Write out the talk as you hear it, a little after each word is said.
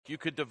You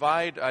could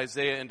divide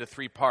Isaiah into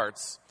three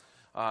parts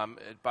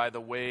by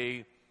the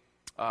way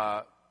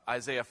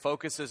Isaiah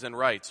focuses and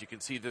writes. You can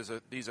see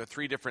these are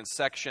three different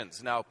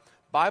sections. Now,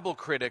 Bible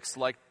critics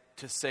like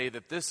to say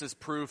that this is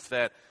proof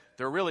that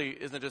there really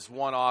isn't just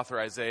one author,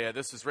 Isaiah.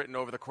 This is written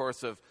over the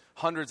course of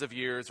hundreds of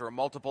years or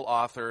multiple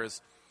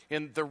authors.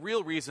 And the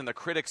real reason the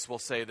critics will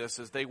say this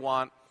is they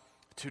want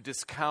to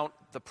discount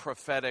the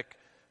prophetic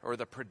or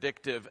the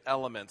predictive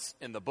elements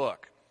in the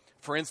book.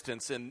 For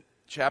instance, in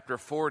chapter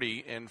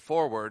 40 and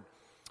forward,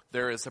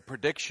 there is a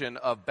prediction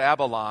of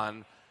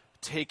Babylon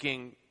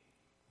taking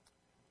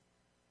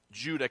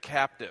Judah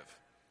captive.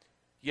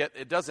 Yet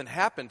it doesn't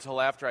happen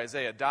until after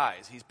Isaiah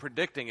dies. He's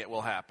predicting it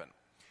will happen.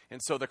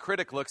 And so the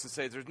critic looks and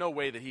says, there's no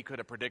way that he could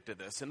have predicted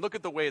this. And look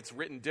at the way it's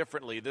written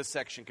differently, this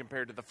section,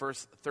 compared to the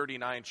first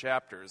 39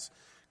 chapters.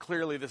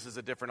 Clearly this is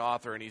a different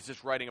author, and he's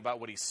just writing about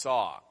what he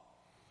saw.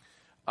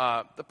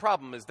 The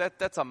problem is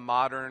that's a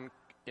modern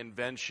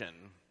invention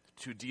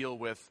to deal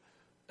with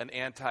an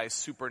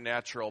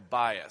anti-supernatural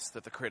bias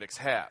that the critics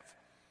have.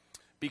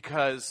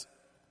 Because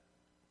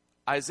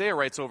Isaiah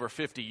writes over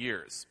 50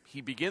 years. He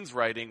begins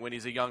writing when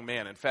he's a young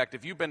man. In fact,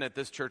 if you've been at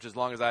this church as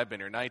long as I've been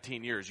here,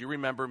 19 years, you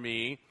remember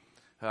me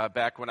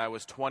back when I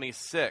was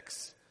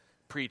 26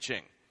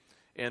 preaching.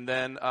 And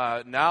then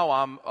now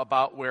I'm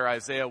about where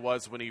Isaiah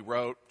was when he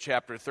wrote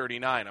chapter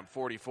 39. I'm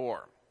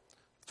 44.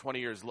 20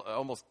 years,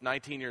 almost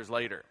 19 years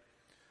later.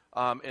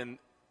 And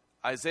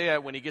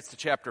Isaiah, when he gets to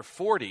chapter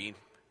 40,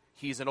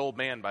 he's an old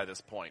man by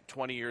this point,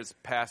 20 years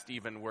past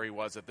even where he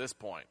was at this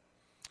point.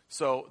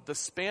 So the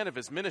span of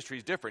his ministry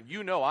is different.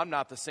 You know I'm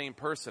not the same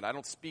person. I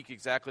don't speak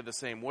exactly the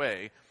same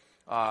way.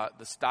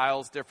 The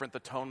style's different. The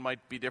tone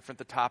might be different.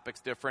 The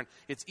topic's different.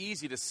 It's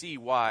easy to see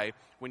why,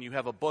 when you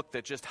have a book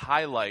that just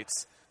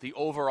highlights the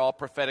overall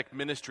prophetic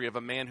ministry of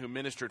a man who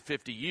ministered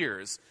 50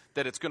 years,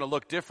 that it's going to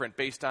look different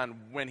based on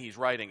when he's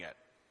writing it.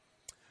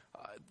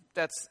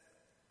 That's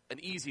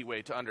an easy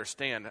way to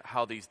understand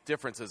how these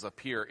differences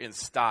appear in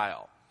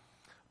style.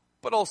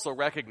 But also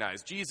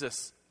recognize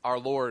Jesus, our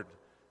Lord,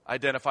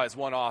 identifies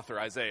one author,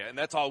 Isaiah, and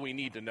that's all we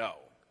need to know.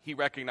 He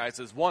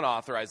recognizes one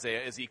author,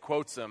 Isaiah, as he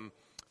quotes him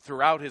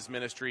throughout his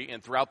ministry,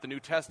 and throughout the New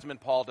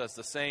Testament, Paul does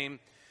the same.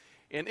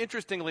 And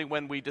interestingly,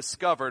 when we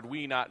discovered,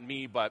 we, not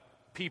me, but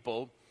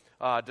people,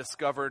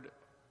 discovered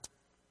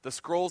the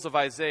scrolls of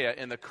Isaiah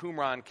in the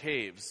Qumran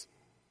caves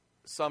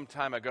some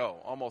time ago,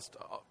 almost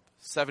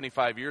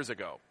 75 years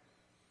ago.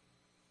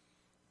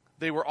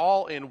 They were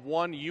all in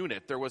one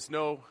unit. There was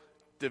no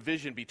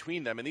division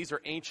between them. And these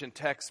are ancient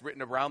texts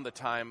written around the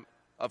time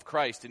of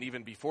Christ and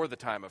even before the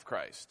time of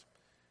Christ.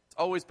 It's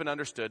always been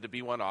understood to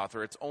be one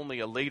author. It's only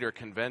a later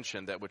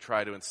convention that would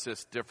try to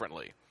insist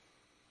differently.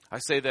 I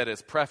say that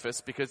as preface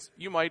because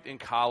you might in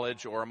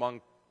college or among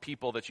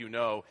people that you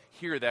know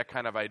hear that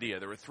kind of idea.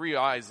 There were three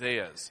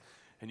Isaiahs,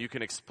 and you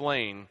can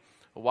explain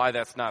why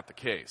that's not the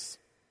case.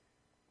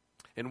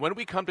 And when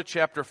we come to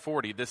chapter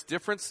 40, this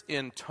difference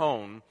in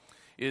tone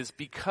is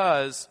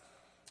because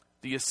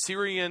the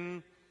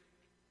Assyrian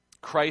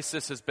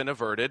crisis has been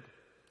averted.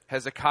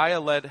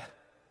 Hezekiah led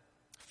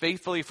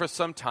faithfully for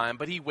some time,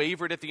 but he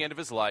wavered at the end of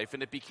his life,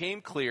 and it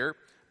became clear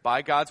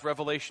by God's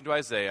revelation to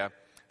Isaiah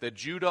that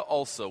Judah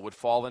also would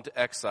fall into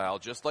exile,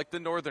 just like the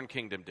northern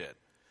kingdom did.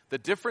 The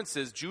difference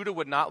is Judah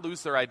would not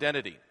lose their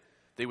identity.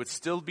 They would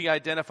still be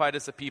identified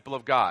as the people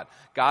of God.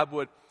 God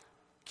would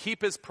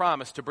keep his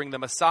promise to bring the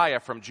Messiah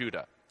from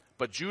Judah,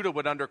 but Judah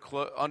would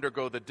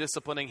undergo the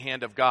disciplining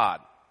hand of God.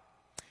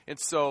 And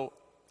so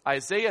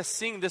Isaiah,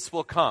 seeing this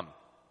will come,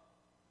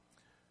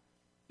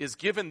 is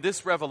given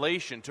this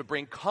revelation to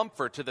bring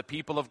comfort to the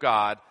people of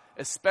God,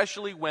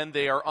 especially when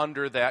they are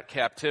under that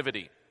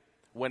captivity,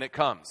 when it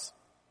comes.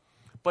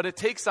 But it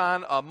takes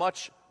on a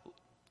much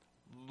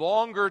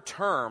longer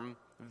term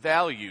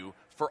value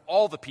for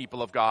all the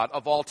people of God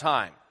of all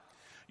time.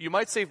 You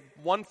might say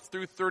 1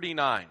 through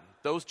 39,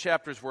 those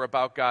chapters were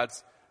about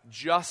God's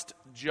just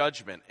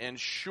judgment and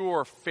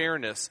sure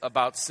fairness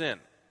about sin.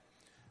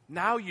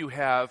 Now you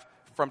have,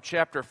 from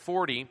chapter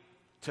 40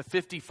 to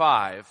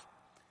 55,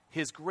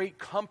 his great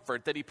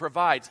comfort that he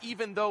provides,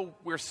 even though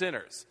we're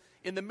sinners.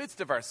 In the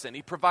midst of our sin,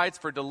 he provides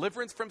for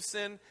deliverance from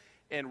sin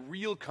and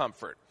real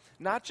comfort.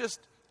 Not just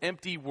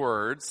empty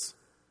words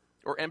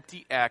or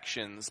empty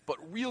actions, but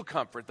real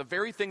comfort, the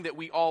very thing that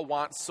we all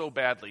want so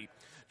badly.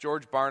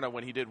 George Barna,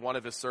 when he did one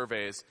of his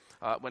surveys,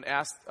 when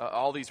asked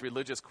all these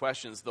religious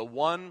questions, the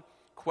one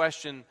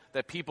question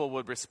that people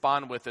would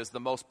respond with is the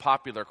most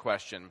popular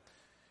question.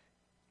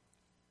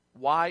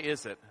 Why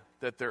is it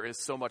that there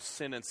is so much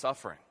sin and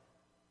suffering?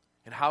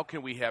 And how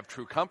can we have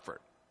true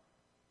comfort?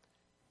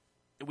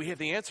 And we have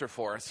the answer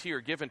for us here,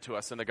 given to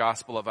us in the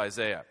Gospel of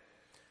Isaiah.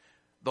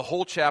 The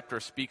whole chapter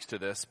speaks to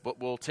this, but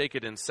we'll take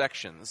it in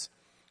sections.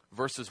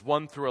 Verses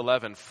 1 through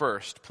 11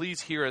 first.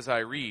 Please hear as I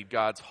read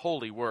God's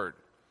holy word.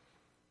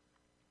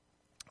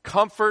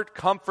 Comfort,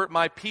 comfort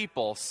my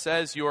people,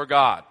 says your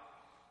God.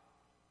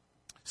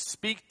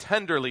 Speak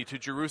tenderly to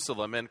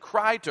Jerusalem and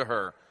cry to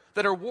her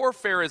that her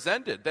warfare is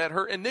ended, that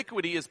her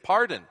iniquity is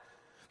pardoned,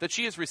 that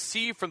she has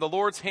received from the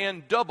Lord's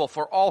hand double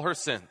for all her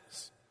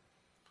sins.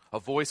 A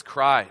voice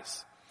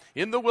cries,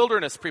 "In the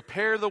wilderness,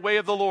 prepare the way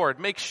of the Lord.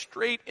 Make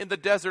straight in the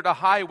desert a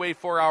highway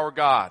for our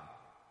God.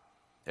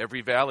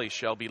 Every valley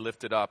shall be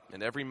lifted up,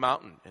 and every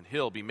mountain and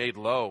hill be made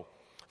low.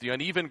 The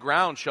uneven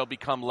ground shall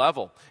become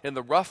level, and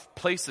the rough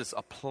places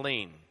a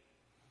plain.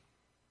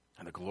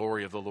 And the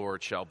glory of the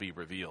Lord shall be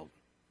revealed,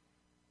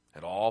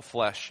 and all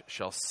flesh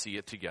shall see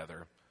it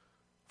together,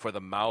 for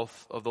the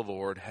mouth of the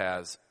Lord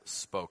has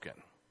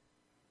spoken."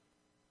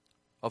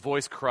 A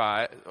voice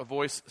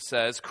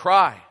says,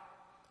 "Cry."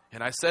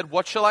 And I said,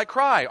 "What shall I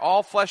cry?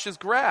 All flesh is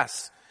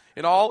grass,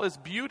 and all its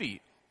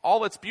beauty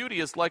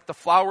is like the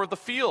flower of the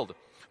field.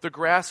 The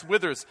grass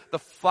withers, the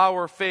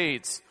flower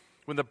fades,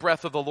 when the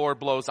breath of the Lord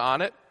blows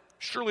on it.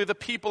 Surely the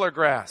people are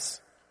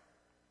grass.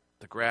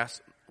 The grass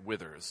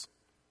withers,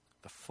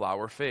 the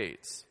flower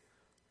fades,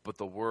 but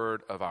the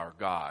word of our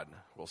God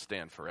will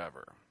stand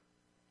forever.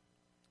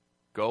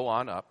 Go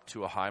on up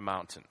to a high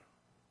mountain,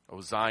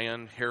 O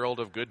Zion, herald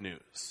of good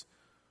news.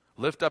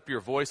 Lift up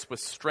your voice with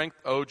strength,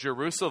 O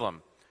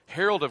Jerusalem,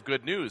 herald of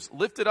good news.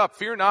 Lift it up,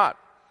 fear not.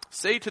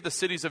 Say to the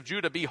cities of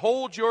Judah,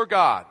 behold your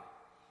God.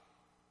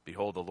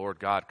 Behold, the Lord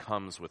God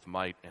comes with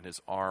might, and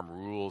his arm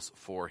rules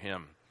for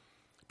him.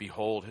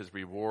 Behold, his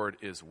reward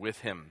is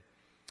with him,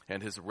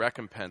 and his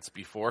recompense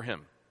before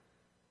him.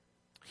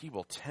 He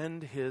will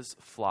tend his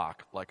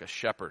flock like a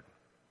shepherd.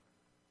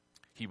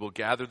 He will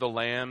gather the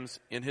lambs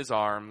in his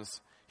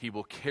arms. He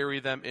will carry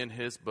them in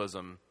his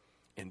bosom,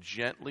 and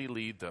gently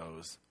lead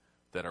those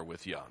that are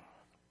with young.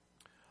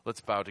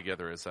 Let's bow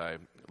together as I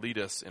lead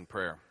us in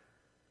prayer.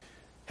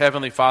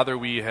 Heavenly Father,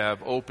 we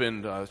have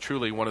opened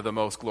truly one of the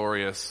most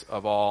glorious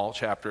of all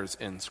chapters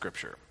in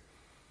Scripture.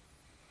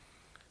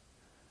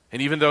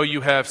 And even though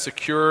you have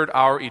secured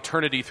our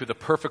eternity through the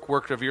perfect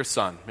work of your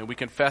Son, and we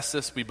confess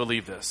this, we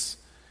believe this,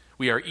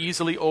 we are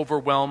easily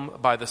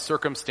overwhelmed by the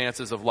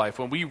circumstances of life.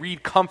 When we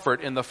read comfort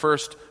in the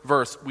first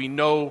verse, we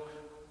know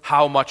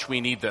how much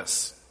we need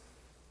this.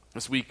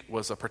 This week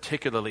was a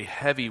particularly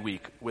heavy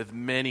week with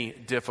many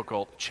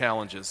difficult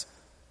challenges.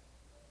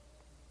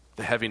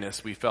 The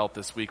heaviness we felt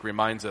this week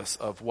reminds us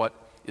of what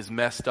is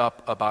messed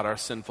up about our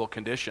sinful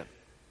condition.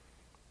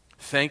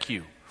 Thank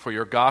you for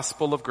your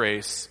gospel of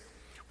grace,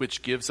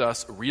 which gives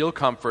us real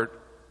comfort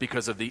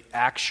because of the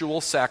actual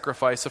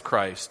sacrifice of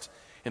Christ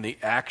and the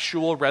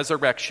actual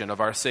resurrection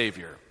of our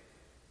Savior.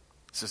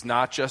 This is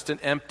not just an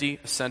empty,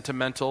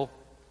 sentimental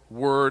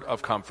word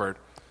of comfort,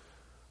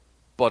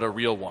 but a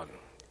real one.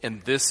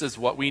 And this is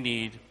what we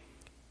need,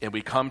 and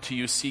we come to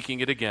you seeking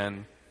it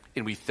again,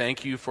 and we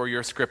thank you for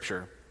your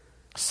Scripture.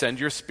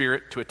 Send your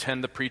Spirit to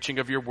attend the preaching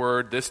of your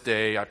word this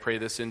day. I pray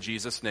this in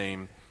Jesus'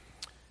 name.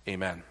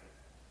 Amen.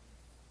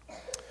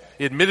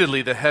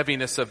 Admittedly, the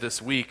heaviness of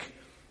this week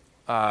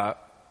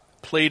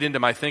played into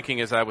my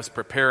thinking as I was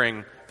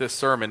preparing this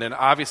sermon. And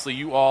obviously,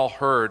 you all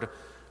heard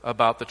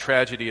about the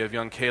tragedy of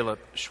young Caleb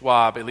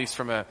Schwab, at least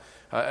from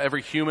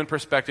every human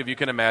perspective you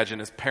can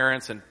imagine, as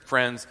parents and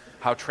friends,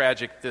 how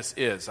tragic this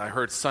is. I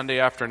heard Sunday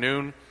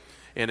afternoon,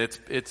 and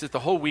it's the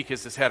whole week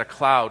has just had a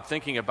cloud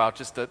thinking about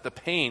just the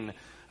pain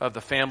of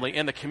the family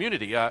and the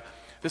community.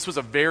 This was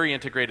a very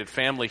integrated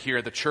family here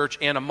at the church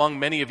and among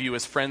many of you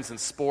as friends in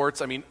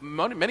sports. I mean,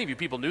 many of you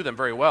people knew them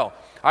very well.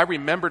 I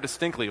remember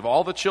distinctly of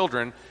all the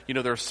children,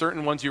 there are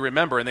certain ones you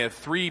remember, and they had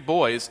 3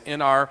 boys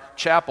in our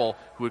chapel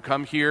who would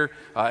come here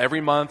every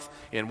month,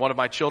 and one of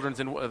my children's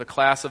in the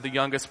class of the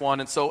youngest one.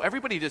 And so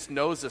everybody just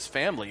knows this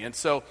family. And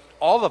so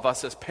all of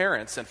us as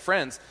parents and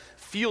friends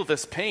feel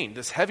this pain,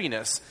 this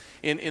heaviness,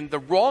 in the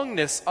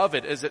wrongness of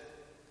it as it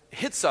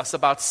hits us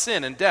about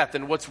sin and death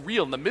and what's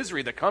real and the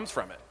misery that comes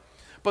from it.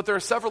 But there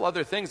are several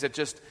other things that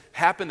just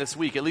happened this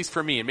week, at least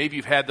for me, and maybe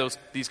you've had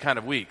these kind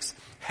of weeks.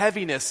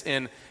 Heaviness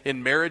in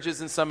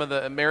marriages in some of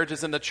the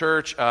marriages in the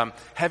church,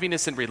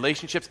 heaviness in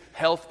relationships,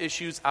 health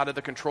issues out of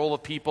the control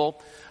of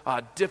people,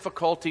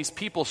 difficulties,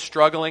 people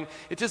struggling.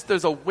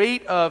 There's a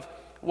weight of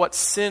what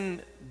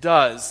sin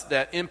does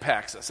that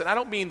impacts us. And I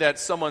don't mean that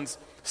someone's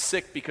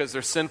sick because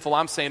they're sinful.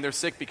 I'm saying they're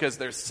sick because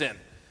there's sin.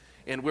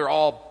 And we're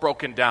all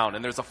broken down,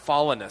 and there's a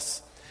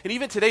fallenness. And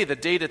even today, the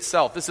date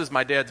itself, this is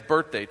my dad's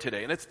birthday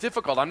today. And it's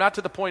difficult. I'm not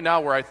to the point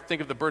now where I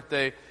think of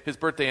his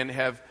birthday, and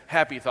have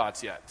happy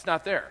thoughts yet. It's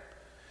not there.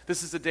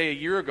 This is the day a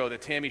year ago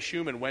that Tammy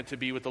Schumann went to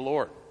be with the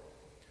Lord.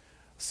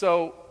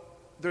 So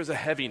there's a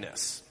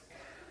heaviness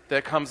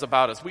that comes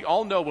about us. We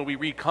all know when we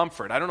read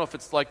comfort. I don't know if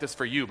it's like this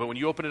for you, but when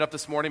you open it up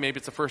this morning, maybe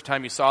it's the first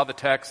time you saw the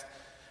text.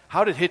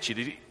 How did it hit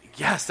you?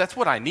 Yes, that's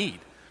what I need.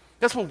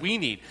 That's what we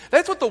need.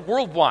 That's what the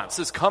world wants,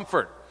 is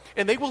comfort.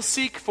 And they will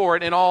seek for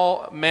it in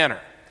all manner.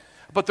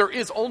 But there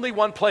is only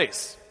one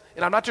place.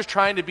 And I'm not just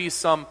trying to be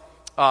some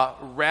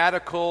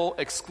radical,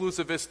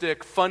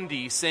 exclusivistic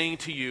fundy saying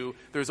to you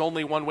there's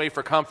only one way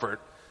for comfort.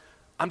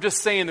 I'm just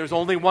saying there's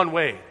only one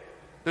way.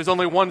 There's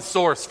only one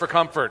source for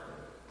comfort.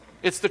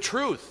 It's the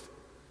truth.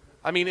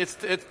 I mean,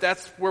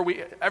 that's where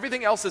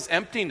everything else is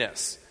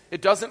emptiness.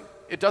 It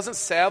doesn't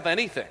salve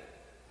anything.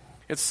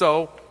 And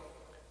so,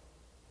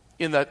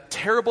 in the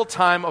terrible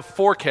time of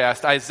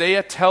forecast,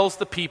 Isaiah tells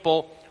the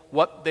people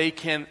what they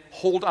can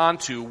hold on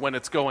to when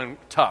it's going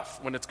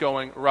tough, when it's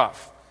going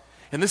rough.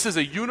 And this is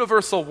a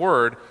universal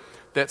word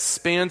that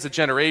spans the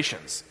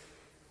generations.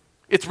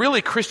 It's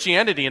really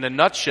Christianity in a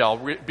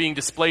nutshell being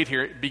displayed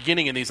here,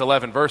 beginning in these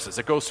 11 verses.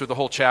 It goes through the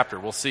whole chapter.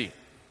 We'll see.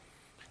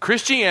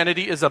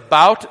 Christianity is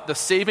about the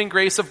saving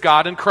grace of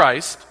God in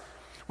Christ,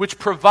 which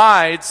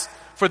provides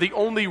for the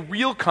only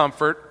real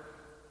comfort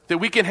that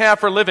we can have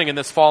for living in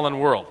this fallen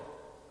world.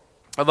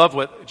 I love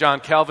what John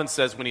Calvin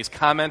says when he's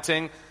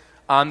commenting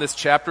on this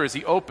chapter. As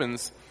he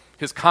opens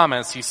his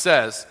comments, he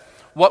says,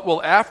 what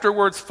will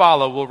afterwards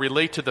follow will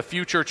relate to the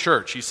future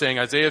church. He's saying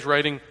Isaiah's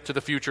writing to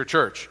the future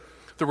church,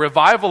 the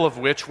revival of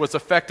which was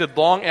effected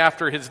long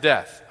after his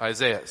death,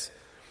 Isaiah's.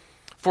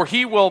 For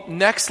he will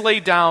next lay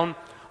down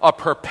a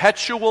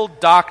perpetual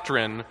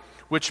doctrine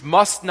which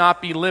must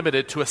not be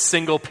limited to a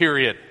single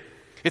period.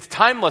 It's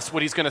timeless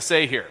what he's going to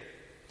say here.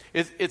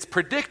 It's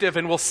predictive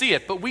and we'll see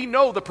it, but we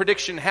know the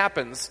prediction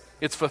happens,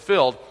 it's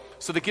fulfilled,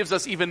 so that gives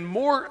us even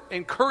more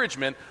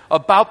encouragement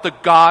about the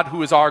God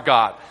who is our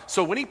God.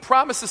 So when he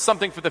promises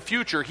something for the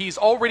future, he's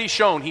already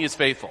shown he is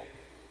faithful.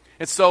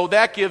 And so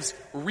that gives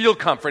real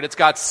comfort. It's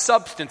got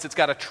substance, it's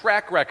got a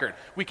track record.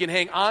 We can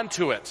hang on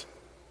to it.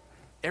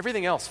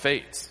 Everything else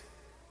fades.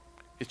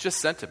 It's just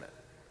sentiment.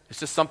 It's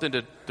just something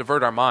to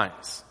divert our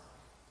minds.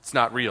 It's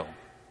not real.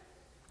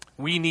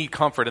 We need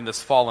comfort in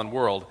this fallen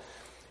world,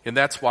 and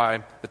that's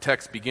why the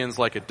text begins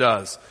like it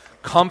does.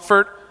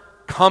 Comfort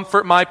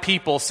my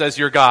people, says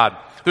your God.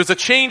 There's a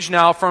change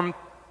now from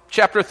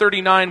chapter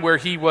 39 where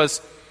he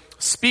was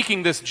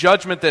speaking this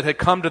judgment that had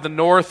come to the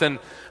north and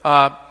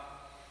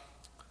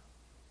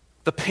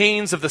the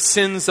pains of the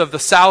sins of the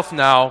south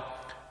now.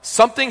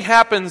 Something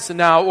happens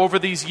now over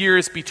these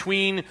years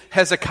between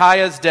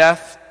Hezekiah's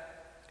death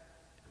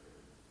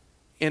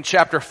in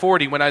chapter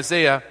 40 when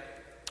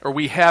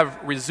we have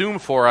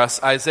resumed for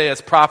us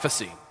Isaiah's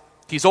prophecy.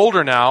 He's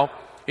older now,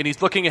 and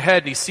he's looking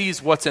ahead, and he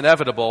sees what's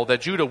inevitable,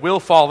 that Judah will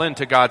fall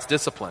into God's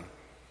discipline.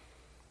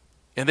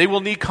 And they will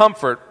need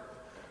comfort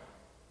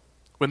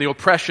when the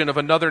oppression of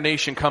another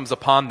nation comes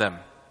upon them.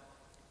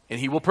 And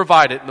he will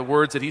provide it in the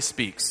words that he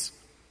speaks.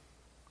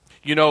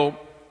 You know,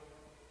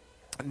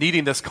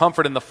 needing this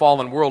comfort in the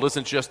fallen world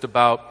isn't just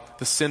about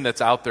the sin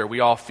that's out there. We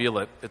all feel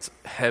it. It's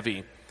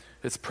heavy.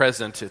 It's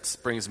present. It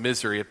brings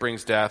misery. It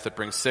brings death. It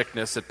brings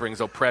sickness. It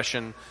brings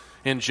oppression,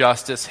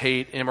 injustice,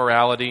 hate,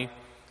 immorality.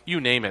 You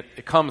name it.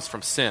 It comes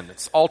from sin.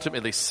 It's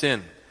ultimately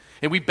sin.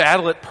 And we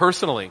battle it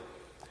personally.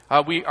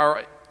 We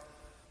are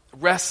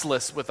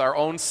restless with our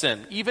own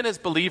sin. Even as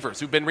believers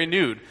who've been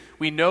renewed,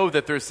 we know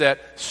that there's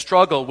that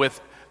struggle with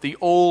the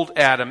old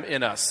Adam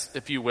in us,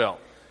 if you will,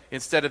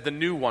 instead of the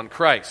new one,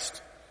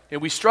 Christ.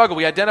 And we struggle.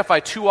 We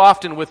identify too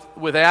often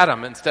with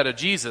Adam instead of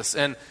Jesus.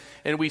 And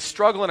we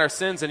struggle in our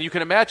sins. And you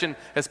can imagine,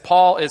 as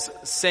Paul is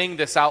saying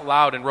this out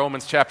loud in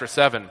Romans chapter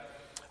 7,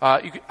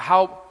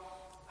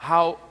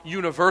 how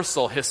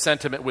universal his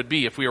sentiment would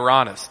be if we were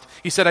honest.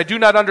 He said, I do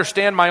not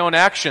understand my own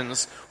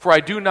actions, for I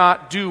do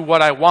not do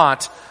what I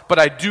want, but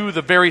I do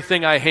the very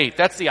thing I hate.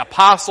 That's the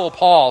Apostle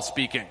Paul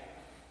speaking.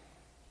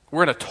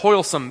 We're in a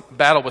toilsome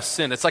battle with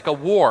sin. It's like a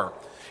war.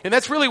 And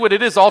that's really what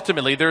it is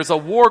ultimately. There's a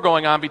war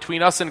going on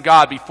between us and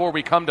God before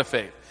we come to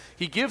faith.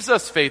 He gives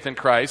us faith in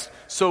Christ,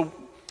 so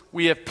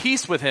we have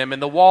peace with him,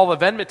 and the wall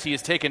of enmity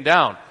is taken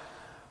down.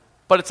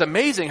 But it's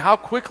amazing how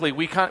quickly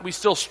we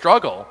still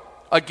struggle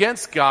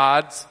against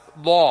God's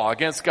law,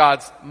 against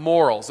God's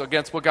morals,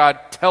 against what God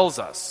tells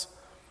us.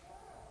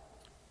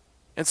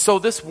 And so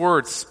this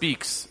word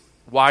speaks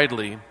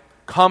widely.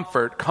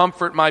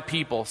 Comfort my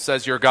people,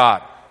 says your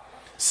God.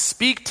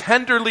 Speak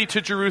tenderly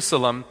to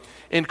Jerusalem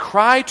and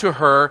cry to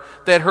her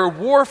that her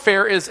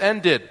warfare is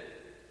ended.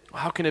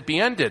 How can it be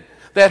ended?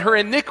 That her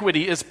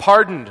iniquity is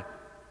pardoned,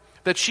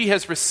 that she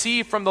has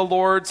received from the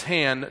Lord's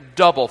hand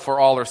double for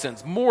all her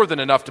sins, more than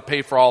enough to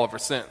pay for all of her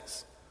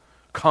sins.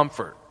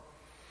 Comfort.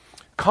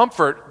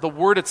 Comfort, the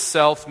word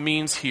itself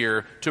means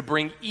here to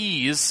bring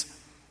ease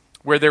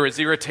where there is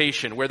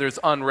irritation, where there's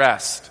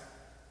unrest.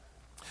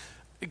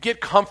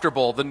 Get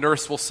comfortable, the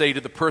nurse will say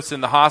to the person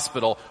in the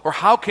hospital, or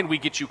how can we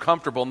get you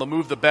comfortable? And they'll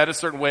move the bed a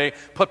certain way,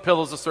 put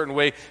pillows a certain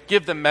way,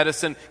 give them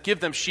medicine,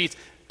 give them sheets.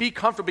 Be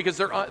comfortable because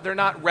they're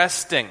not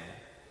resting.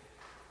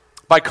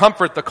 By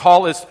comfort, the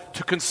call is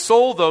to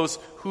console those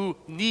who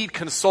need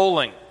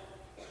consoling.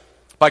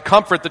 By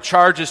comfort, the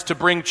charge is to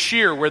bring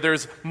cheer where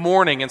there's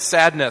mourning and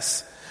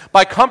sadness.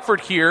 By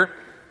comfort here,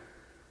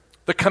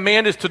 the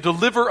command is to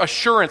deliver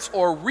assurance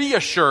or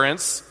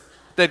reassurance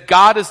that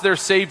God is their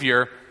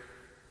Savior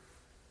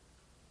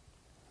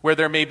where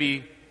there may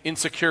be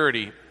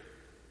insecurity,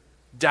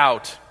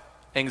 doubt,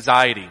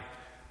 anxiety.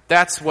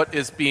 That's what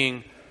is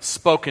being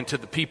spoken to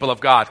the people of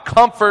God.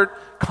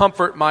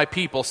 Comfort my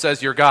people,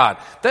 says your God.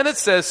 Then it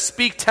says,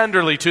 speak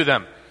tenderly to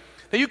them.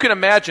 Now you can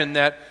imagine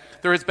that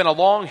There has been a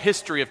long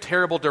history of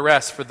terrible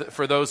duress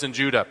for those in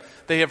Judah.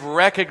 They have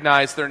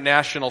recognized their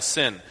national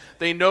sin.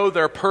 They know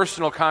their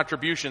personal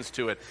contributions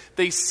to it.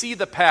 They see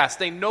the past.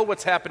 They know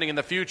what's happening in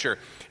the future.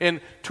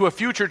 And to a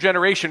future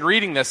generation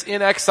reading this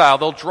in exile,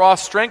 they'll draw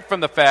strength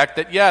from the fact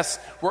that, yes,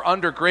 we're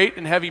under great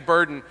and heavy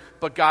burden,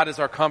 but God is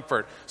our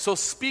comfort. So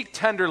speak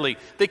tenderly.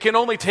 They can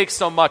only take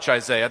so much,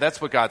 Isaiah. That's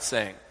what God's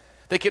saying.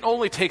 They can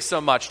only take so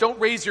much. Don't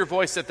raise your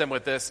voice at them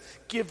with this.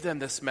 Give them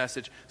this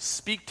message.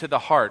 Speak to the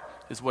heart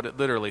is what it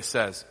literally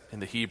says in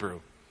the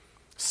Hebrew.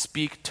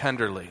 Speak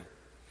tenderly.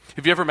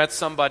 Have you ever met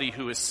somebody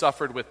who has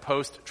suffered with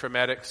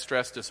post-traumatic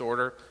stress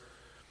disorder?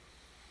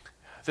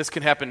 This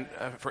can happen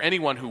for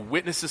anyone who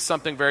witnesses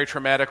something very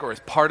traumatic or is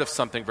part of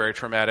something very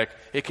traumatic.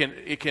 It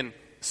can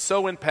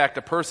so impact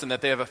a person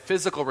that they have a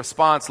physical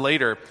response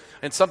later,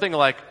 and something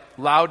like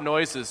loud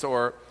noises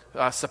or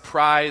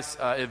surprise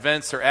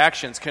events or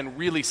actions can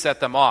really set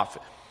them off.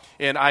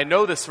 And I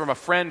know this from a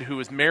friend who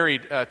was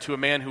married to a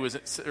man who was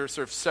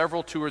served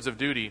several tours of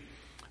duty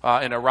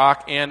in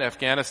Iraq and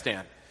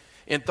Afghanistan.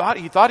 And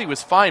he thought he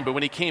was fine, but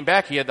when he came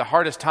back, he had the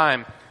hardest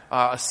time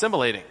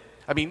assimilating.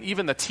 I mean,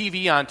 even the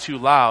TV on too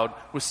loud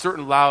with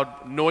certain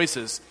loud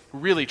noises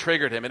really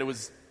triggered him. And it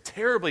was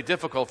terribly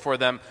difficult for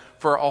them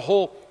for a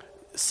whole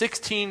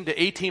 16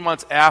 to 18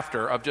 months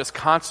after of just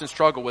constant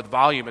struggle with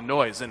volume and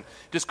noise, and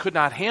just could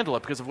not handle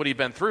it because of what he'd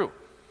been through.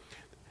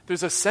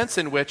 There's a sense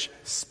in which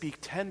speak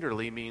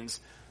tenderly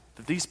means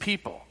that these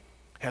people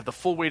have the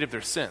full weight of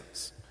their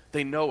sins.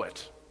 They know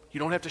it. You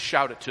don't have to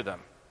shout it to them.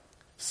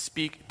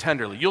 Speak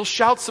tenderly. You'll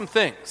shout some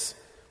things.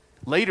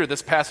 Later,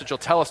 this passage will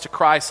tell us to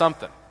cry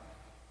something.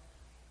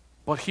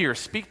 But here,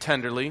 speak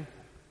tenderly.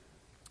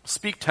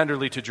 Speak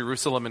tenderly to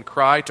Jerusalem and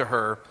cry to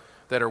her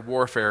that her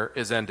warfare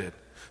is ended.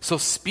 So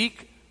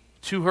speak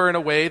to her in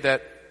a way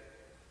that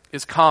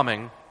is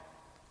calming,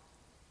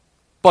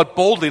 but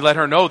boldly let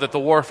her know that the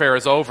warfare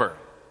is over.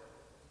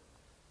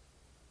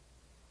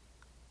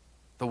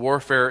 The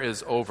warfare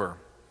is over.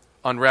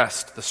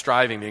 Unrest, the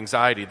striving, the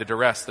anxiety, the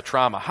duress, the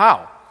trauma.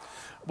 How?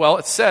 Well,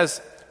 it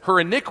says, her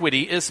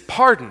iniquity is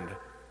pardoned,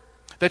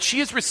 that she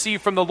has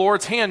received from the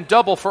Lord's hand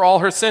double for all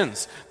her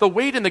sins. The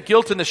weight and the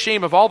guilt and the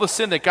shame of all the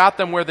sin that got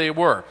them where they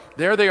were.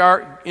 There they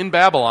are in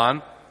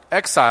Babylon,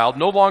 exiled,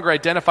 no longer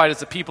identified as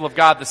the people of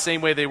God the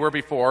same way they were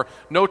before,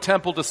 no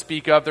temple to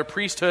speak of, their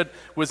priesthood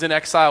was in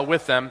exile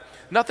with them,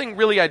 nothing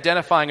really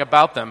identifying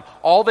about them.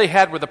 All they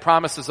had were the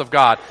promises of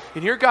God.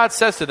 And here God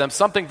says to them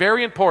something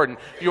very important: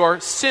 your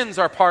sins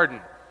are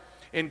pardoned.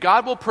 And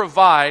God will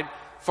provide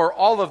for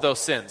all of those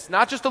sins,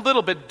 not just a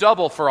little bit,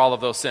 double for all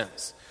of those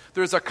sins.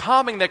 There's a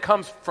calming that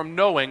comes from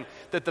knowing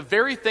that the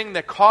very thing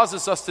that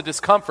causes us to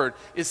discomfort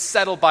is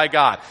settled by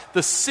God.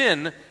 The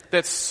sin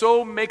that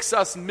so makes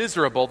us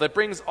miserable, that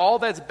brings all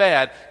that's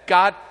bad,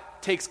 God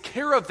takes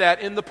care of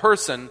that in the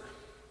person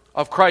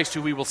of Christ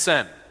who we will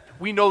send.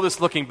 We know this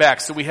looking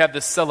back, so we have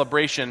this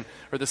celebration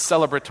or this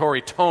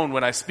celebratory tone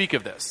when I speak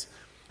of this.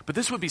 But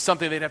this would be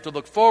something they'd have to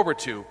look forward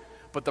to,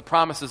 but the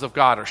promises of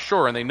God are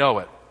sure and they know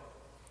it.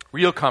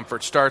 Real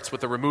comfort starts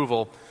with the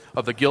removal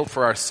of the guilt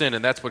for our sin,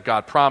 and that's what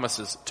God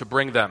promises to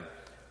bring them,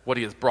 what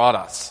He has brought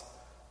us.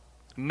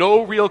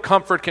 No real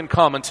comfort can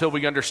come until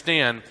we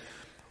understand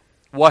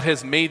what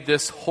has made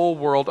this whole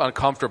world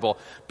uncomfortable.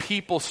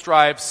 People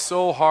strive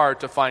so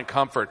hard to find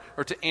comfort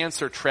or to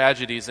answer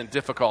tragedies and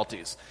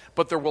difficulties,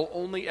 but there will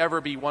only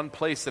ever be one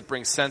place that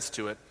brings sense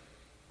to it.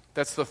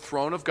 That's the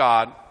throne of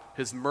God,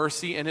 His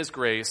mercy and His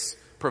grace,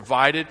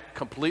 provided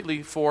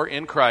completely for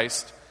in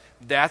Christ.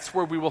 That's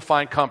where we will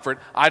find comfort.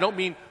 I don't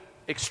mean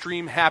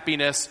extreme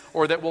happiness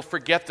or that we'll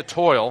forget the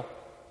toil,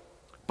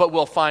 but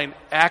we'll find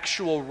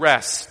actual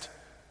rest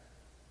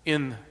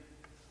in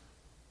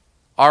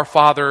our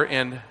Father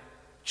and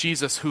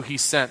Jesus, who He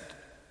sent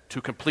to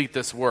complete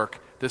this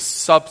work, this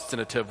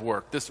substantive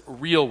work, this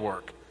real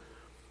work.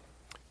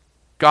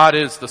 God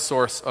is the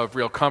source of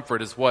real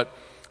comfort, is what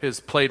is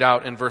played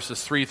out in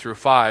verses 3 through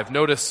 5.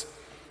 Notice,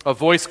 a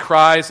voice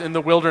cries in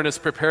the wilderness,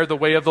 prepare the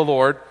way of the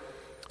Lord.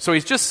 So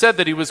He's just said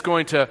that He was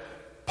going to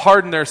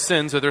pardon their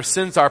sins, or their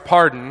sins are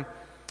pardoned.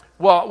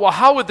 Well,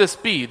 how would this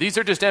be? These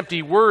are just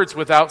empty words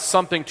without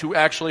something to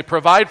actually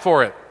provide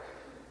for it.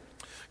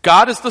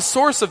 God is the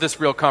source of this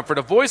real comfort.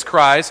 A voice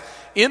cries,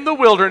 in the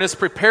wilderness,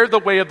 prepare the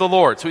way of the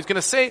Lord. So He's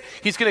going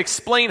to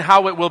explain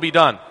how it will be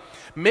done.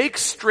 Make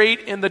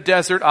straight in the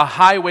desert a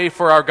highway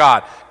for our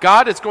God.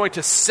 God is going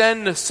to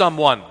send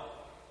someone.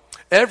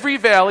 Every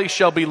valley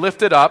shall be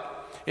lifted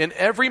up, and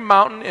every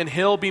mountain and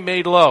hill be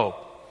made low.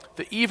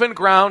 The even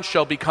ground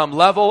shall become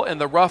level, and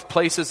the rough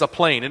places a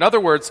plain. In other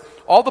words,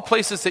 all the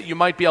places that you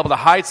might be able to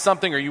hide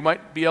something, or you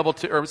might be able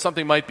to, or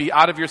something might be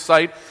out of your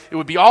sight, it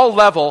would be all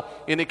level,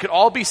 and it could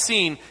all be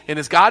seen. And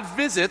as God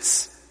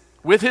visits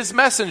with His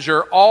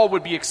messenger, all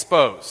would be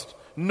exposed.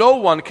 No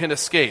one can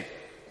escape.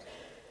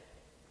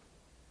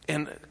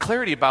 And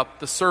clarity about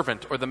the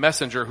servant or the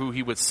messenger whom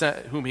He would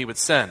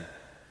send.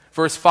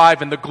 Verse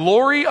 5, and the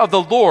glory of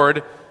the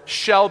Lord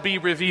shall be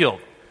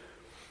revealed.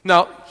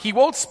 Now, He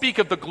won't speak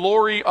of the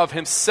glory of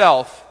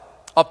Himself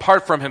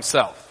apart from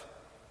Himself.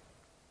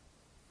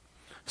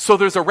 So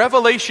there's a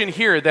revelation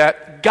here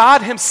that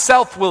God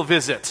himself will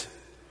visit.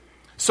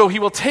 So he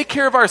will take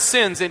care of our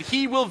sins, and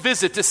he will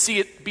visit to see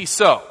it be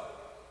so.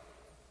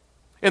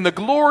 And the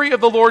glory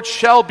of the Lord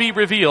shall be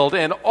revealed,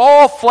 and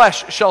all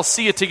flesh shall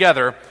see it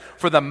together,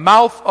 for the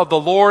mouth of the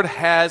Lord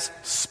has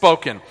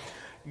spoken.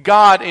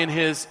 God, in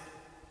his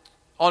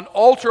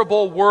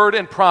unalterable word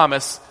and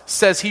promise,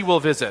 says he will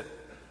visit.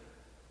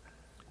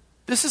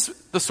 This is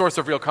the source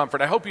of real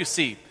comfort. I hope you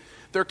see.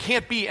 There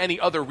can't be any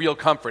other real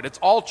comfort. It's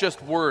all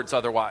just words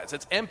otherwise.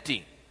 It's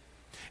empty.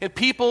 And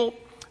people,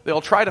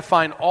 they'll try to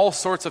find all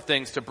sorts of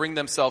things to bring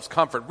themselves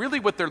comfort. Really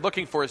what they're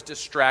looking for is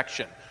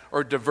distraction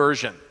or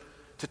diversion,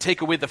 to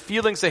take away the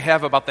feelings they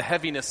have about the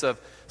heaviness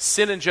of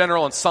sin in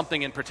general and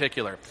something in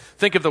particular.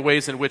 Think of the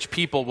ways in which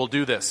people will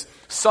do this.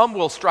 Some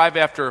will strive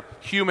after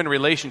human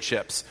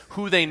relationships.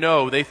 Who they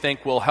know they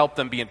think will help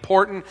them be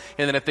important,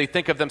 and then if they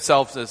think of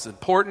themselves as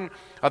important,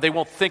 they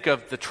won't think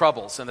of the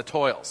troubles and the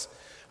toils.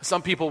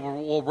 Some people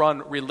will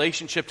run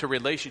relationship to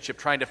relationship,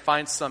 trying to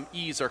find some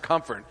ease or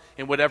comfort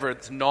in whatever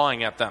is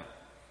gnawing at them.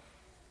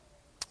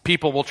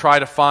 People will try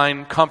to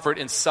find comfort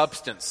in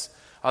substance.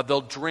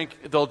 They'll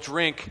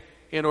drink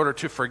in order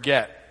to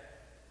forget,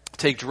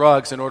 take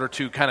drugs in order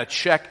to kind of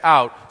check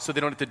out so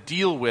they don't have to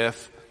deal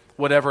with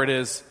whatever it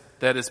is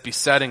that is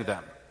besetting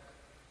them.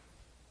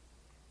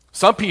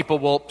 Some people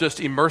will just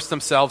immerse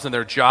themselves in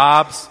their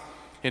jobs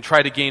and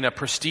try to gain a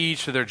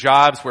prestige to their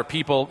jobs where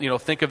people,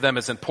 think of them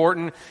as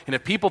important. And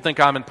if people think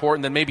I'm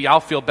important, then maybe I'll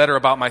feel better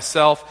about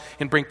myself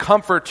and bring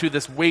comfort to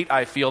this weight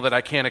I feel that I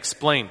can't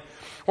explain.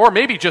 Or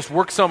maybe just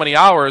work so many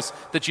hours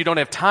that you don't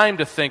have time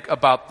to think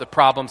about the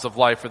problems of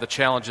life or the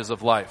challenges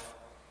of life.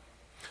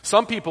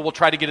 Some people will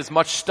try to get as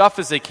much stuff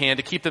as they can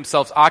to keep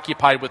themselves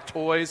occupied with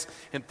toys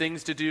and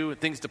things to do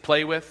and things to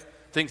play with,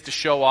 things to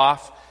show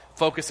off,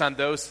 focus on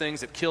those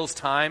things. It kills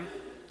time,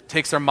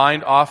 takes our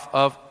mind off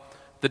of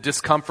the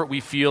discomfort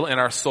we feel in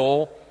our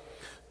soul.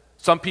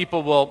 Some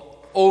people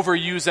will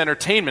overuse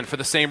entertainment for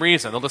the same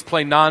reason. They'll just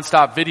play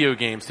nonstop video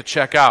games to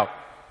check out.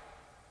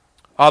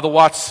 They'll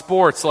watch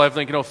sports. They'll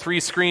have 3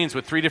 screens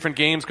with 3 different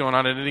games going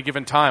on at any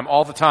given time,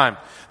 all the time.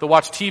 They'll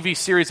watch TV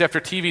series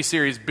after TV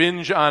series,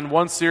 binge on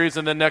one series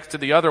and then next to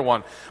the other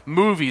one,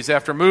 movies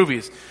after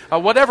movies.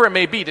 Whatever it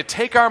may be, to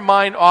take our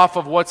mind off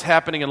of what's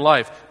happening in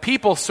life.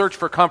 People search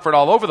for comfort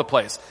all over the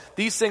place.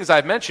 These things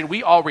I've mentioned,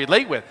 we all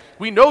relate with.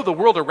 We know the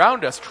world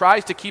around us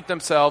tries to keep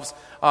themselves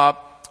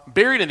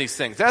buried in these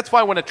things. That's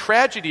why when a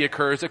tragedy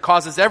occurs, it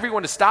causes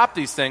everyone to stop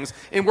these things,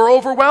 and we're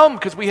overwhelmed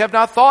because we have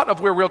not thought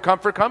of where real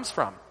comfort comes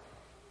from.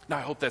 Now,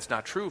 I hope that's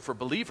not true for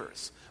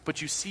believers,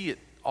 but you see it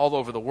all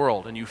over the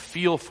world, and you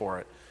feel for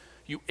it.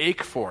 You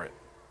ache for it.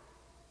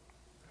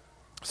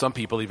 Some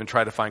people even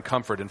try to find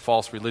comfort in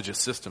false religious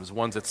systems,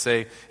 ones that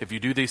say, if you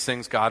do these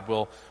things, God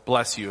will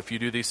bless you. If you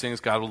do these things,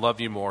 God will love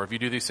you more. If you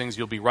do these things,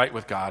 you'll be right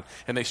with God.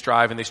 And they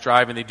strive, and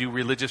they do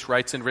religious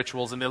rites and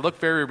rituals, and they look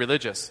very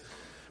religious,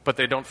 but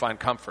they don't find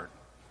comfort.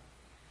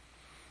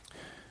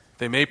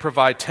 They may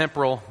provide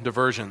temporal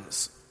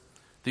diversions.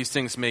 These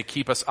things may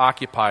keep us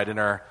occupied in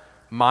our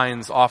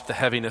minds off the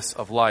heaviness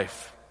of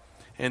life.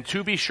 And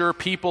to be sure,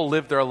 people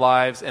live their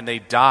lives and they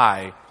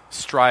die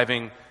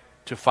striving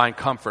to find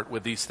comfort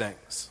with these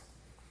things.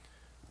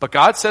 But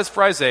God says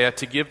for Isaiah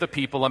to give the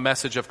people a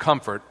message of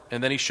comfort,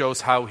 and then he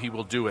shows how he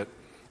will do it.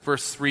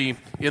 Verse 3,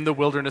 in the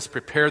wilderness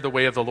prepare the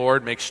way of the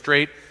Lord, make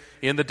straight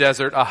in the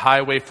desert a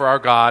highway for our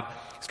God.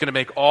 He's going to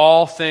make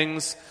all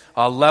things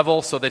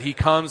level so that he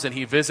comes and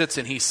he visits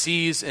and he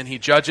sees and he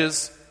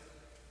judges.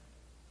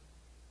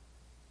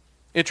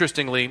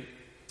 Interestingly,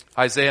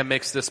 Isaiah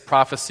makes this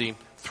prophecy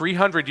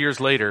 300 years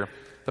later.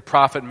 The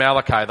prophet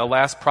Malachi, the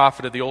last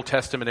prophet of the Old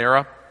Testament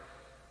era,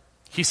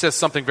 he says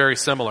something very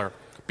similar.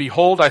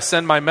 Behold, I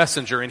send my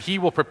messenger, and he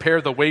will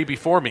prepare the way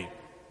before me.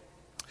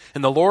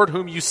 And the Lord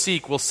whom you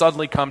seek will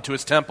suddenly come to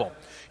his temple.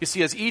 You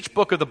see, as each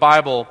book of the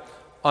Bible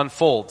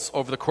unfolds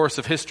over the course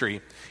of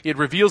history, it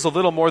reveals a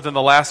little more than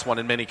the last one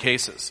in many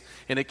cases.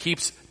 And it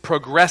keeps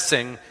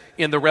progressing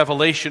in the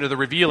revelation or the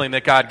revealing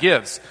that God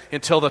gives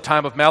until the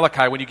time of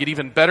Malachi, when you get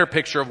even better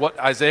picture of what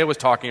Isaiah was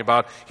talking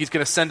about. He's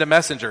going to send a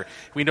messenger.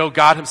 We know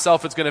God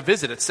himself is going to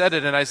visit. It said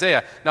it in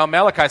Isaiah. Now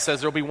Malachi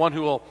says there will be one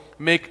who will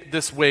make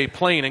this way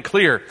plain and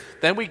clear.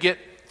 Then we get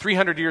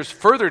 300 years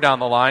further down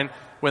the line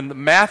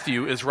when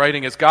Matthew is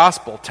writing his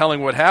gospel,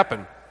 telling what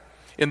happened.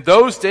 In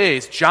those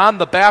days, John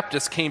the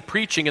Baptist came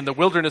preaching in the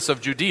wilderness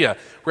of Judea,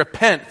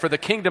 repent, for the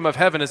kingdom of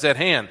heaven is at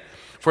hand.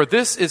 For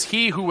this is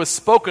he who was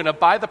spoken of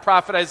by the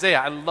prophet Isaiah.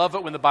 I love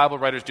it when the Bible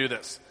writers do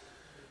this.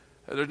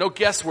 There's no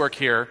guesswork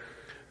here.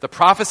 The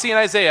prophecy in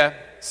Isaiah,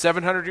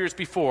 700 years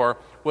before,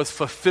 was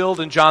fulfilled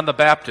in John the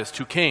Baptist,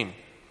 who came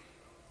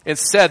and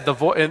said,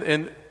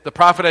 the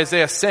prophet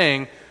Isaiah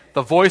saying,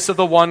 the voice of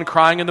the one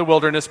crying in the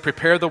wilderness,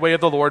 prepare the way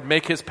of the Lord,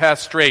 make his path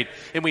straight.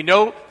 And we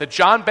know that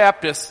John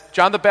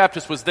the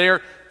Baptist was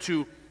there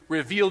to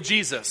reveal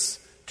Jesus,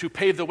 to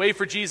pave the way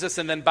for Jesus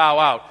and then bow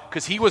out.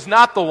 Because he was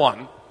not the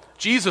one.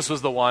 Jesus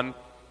was the one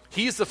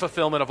He is the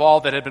fulfillment of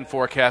all that had been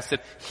forecasted.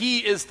 He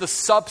is the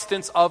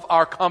substance of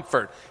our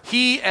comfort.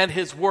 He and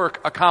his work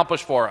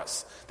accomplished for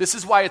us. This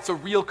is why it's a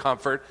real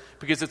comfort,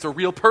 because it's a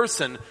real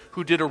person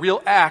who did a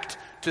real act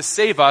to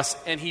save us,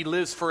 and he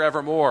lives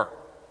forevermore.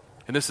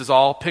 And this is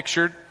all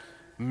pictured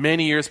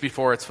many years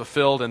before it's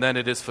fulfilled, and then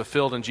it is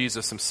fulfilled in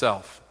Jesus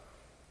himself.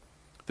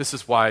 This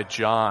is why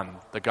John,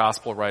 the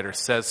gospel writer,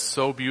 says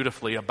so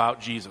beautifully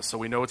about Jesus. So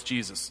we know it's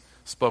Jesus,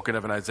 spoken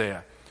of in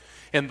Isaiah.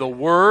 And the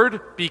Word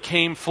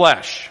became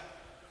flesh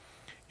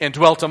and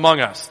dwelt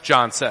among us,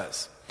 John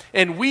says.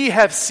 And we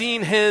have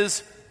seen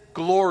his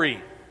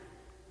glory.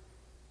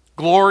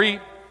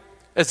 Glory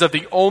as of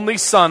the only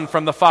Son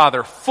from the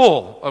Father,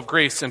 full of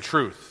grace and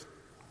truth.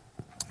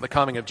 The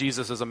coming of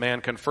Jesus as a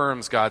man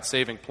confirms God's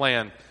saving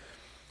plan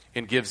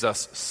and gives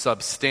us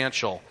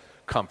substantial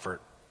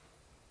comfort.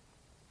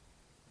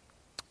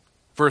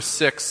 Verse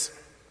 6,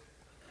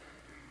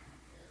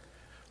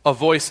 a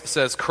voice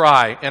says,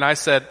 cry. And I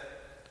said,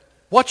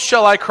 what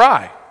shall I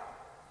cry?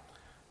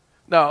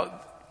 Now,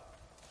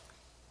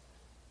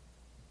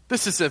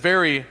 this is a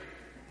very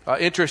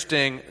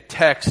interesting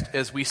text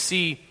as we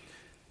see,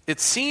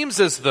 it seems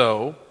as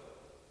though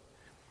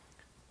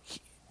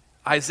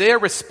Isaiah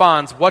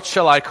responds, what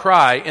shall I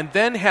cry? And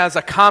then has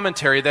a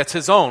commentary that's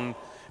his own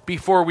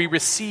before we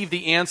receive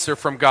the answer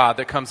from God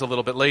that comes a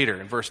little bit later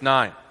in verse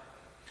 9.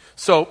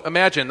 So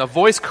imagine, the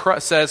voice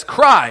says,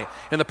 cry.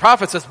 And the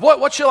prophet says,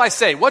 what shall I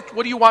say? What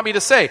do you want me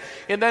to say?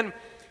 And then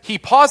he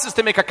pauses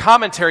to make a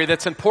commentary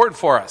that's important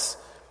for us.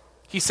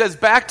 He says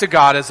back to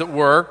God, as it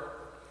were,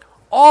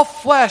 all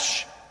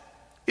flesh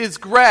is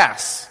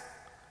grass,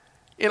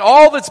 and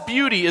all its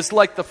beauty is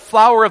like the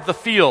flower of the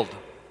field.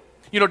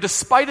 You know,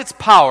 despite its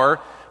power,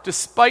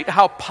 despite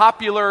how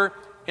popular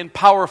and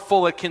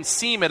powerful it can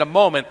seem at a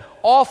moment,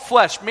 all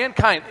flesh,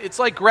 mankind, it's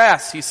like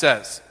grass, he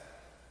says.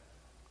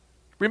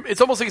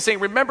 It's almost like he's saying,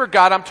 remember,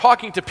 God, I'm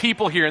talking to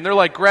people here, and they're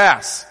like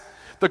grass.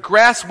 The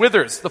grass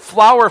withers. The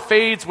flower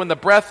fades when the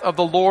breath of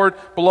the Lord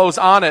blows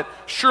on it.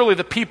 Surely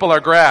the people are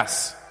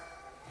grass.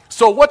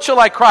 So what shall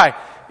I cry?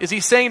 Is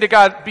he saying to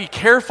God, be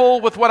careful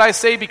with what I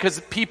say because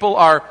people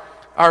are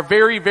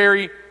very,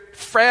 very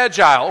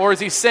fragile? Or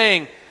is he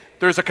saying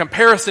there's a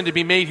comparison to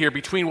be made here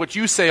between what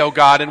you say, oh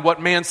God, and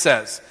what man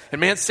says? And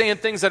man's saying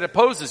things that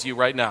opposes you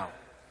right now.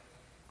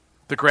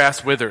 The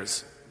grass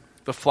withers.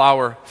 The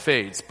flower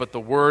fades. But the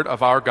word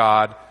of our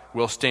God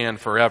will stand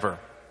forever.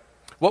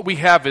 What we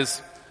have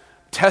is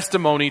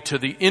testimony to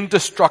the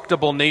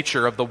indestructible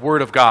nature of the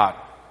Word of God.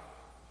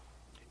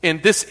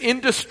 And this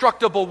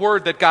indestructible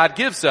Word that God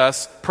gives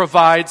us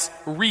provides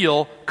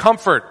real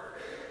comfort.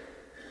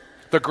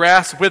 The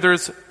grass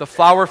withers, the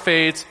flower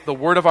fades, the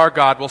Word of our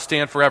God will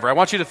stand forever. I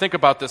want you to think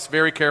about this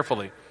very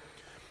carefully.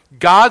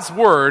 God's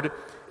Word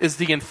is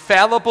the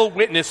infallible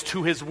witness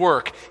to His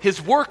work. His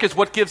work is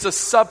what gives us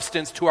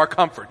substance to our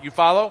comfort. You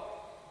follow?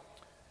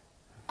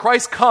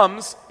 Christ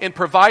comes and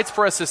provides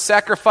for us His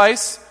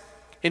sacrifice,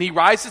 and He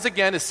rises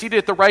again, is seated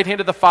at the right hand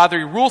of the Father.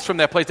 He rules from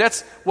that place.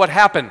 That's what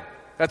happened.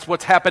 That's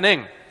what's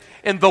happening.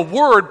 And the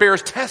Word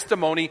bears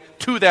testimony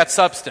to that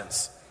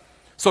substance.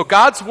 So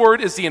God's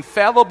Word is the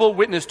infallible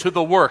witness to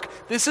the work.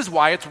 This is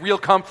why it's real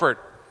comfort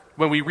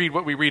when we read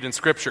what we read in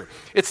Scripture.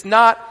 It's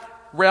not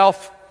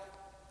Ralph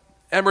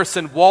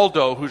Emerson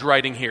Waldo who's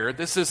writing here.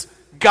 This is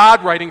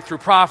God writing through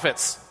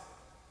prophets.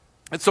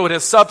 And so it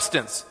has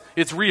substance.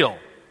 It's real.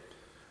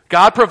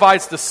 God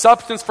provides the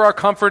substance for our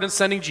comfort in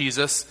sending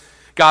Jesus.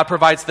 God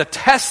provides the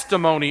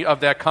testimony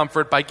of that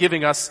comfort by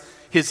giving us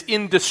His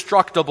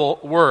indestructible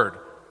Word.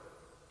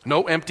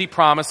 No empty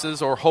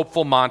promises or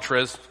hopeful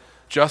mantras,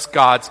 just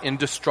God's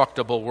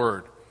indestructible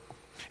Word.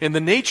 And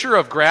the nature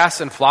of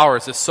grass and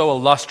flowers is so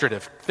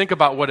illustrative. Think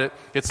about what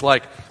it's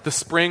like. The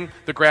spring,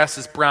 the grass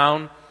is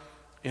brown,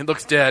 it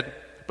looks dead,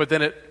 but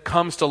then it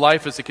comes to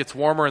life as it gets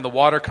warmer and the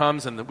water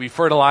comes and we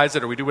fertilize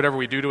it or we do whatever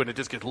we do to it and it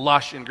just gets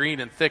lush and green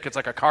and thick. It's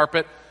like a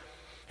carpet.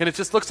 And it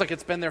just looks like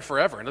it's been there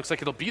forever. It looks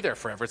like it'll be there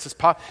forever.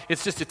 It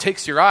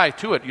takes your eye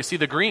to it. You see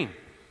the green.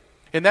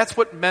 And that's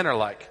what men are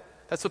like.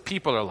 That's what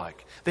people are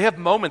like. They have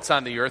moments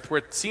on the earth where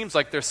it seems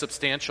like they're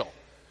substantial,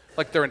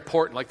 like they're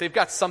important, like they've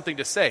got something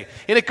to say.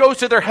 And it goes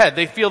to their head.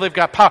 They feel they've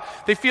got power.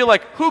 They feel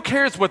like, who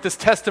cares what this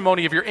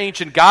testimony of your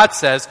ancient God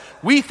says?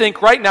 We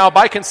think right now,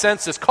 by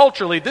consensus,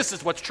 culturally, this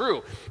is what's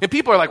true. And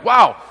people are like,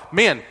 wow,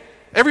 man,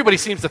 everybody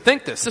seems to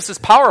think this. This is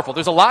powerful.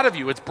 There's a lot of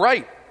you. It's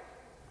bright.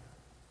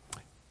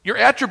 Your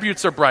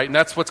attributes are bright, and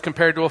that's what's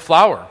compared to a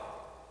flower.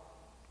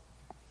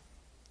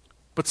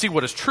 But see,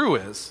 what is true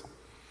is,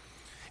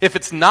 if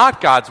it's not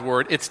God's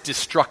Word, it's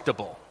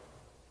destructible,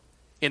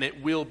 and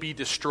it will be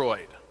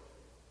destroyed.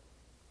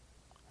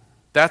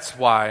 That's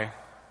why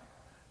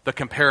the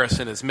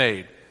comparison is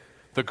made.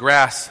 The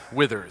grass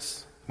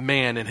withers,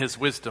 man in his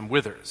wisdom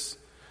withers.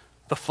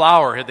 The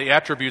flower had the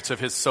attributes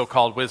of his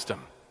so-called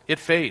wisdom. It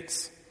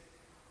fades,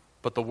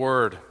 but the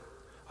Word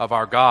of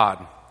our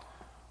God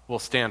will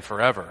stand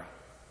forever.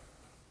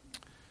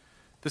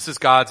 This is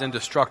God's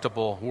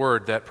indestructible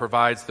Word that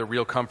provides the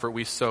real comfort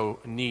we so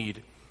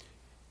need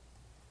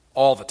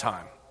all the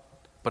time,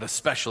 but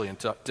especially in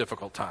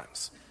difficult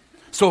times.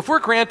 So if we're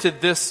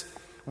granted this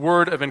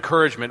word of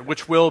encouragement,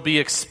 which will be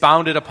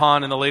expounded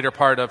upon in the later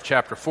part of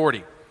chapter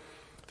 40,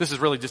 this is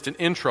really just an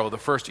intro, the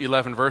first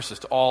 11 verses,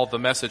 to all the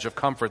message of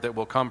comfort that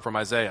will come from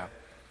Isaiah.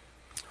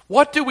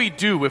 What do we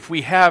do if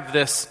we have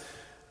this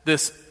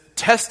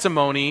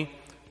testimony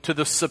to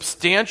the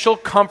substantial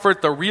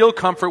comfort, the real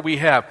comfort we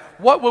have?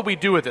 What will we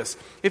do with this?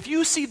 If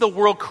you see the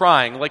world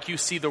crying like you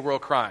see the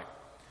world crying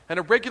on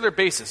a regular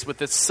basis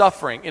with its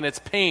suffering and its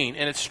pain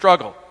and its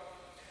struggle,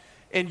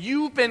 and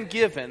you've been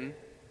given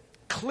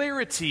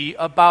clarity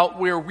about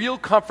where real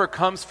comfort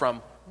comes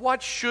from,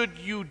 what should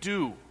you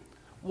do?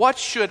 What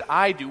should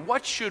I do?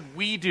 What should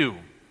we do?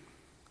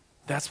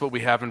 That's what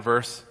we have in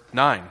verse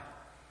 9.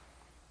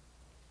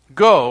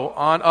 Go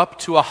on up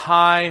to a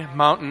high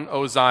mountain,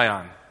 O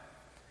Zion,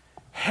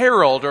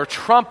 herald or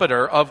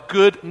trumpeter of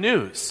good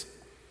news.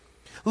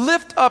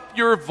 Lift up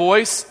your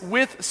voice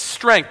with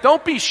strength.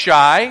 Don't be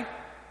shy,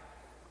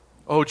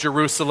 O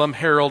Jerusalem,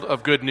 herald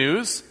of good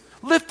news.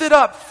 Lift it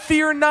up.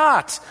 Fear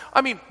not.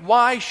 I mean,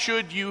 why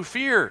should you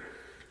fear?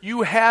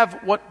 You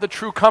have what the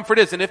true comfort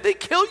is. And if they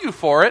kill you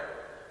for it,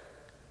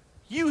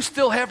 you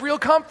still have real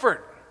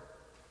comfort.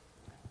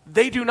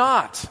 They do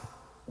not.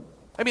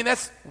 I mean,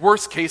 that's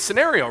worst case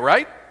scenario,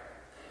 right?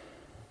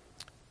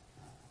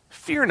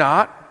 Fear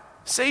not.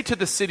 Say to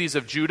the cities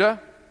of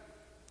Judah,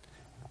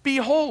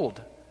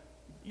 behold,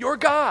 your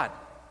God.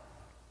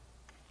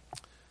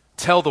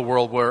 Tell the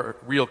world where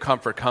real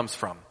comfort comes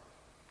from.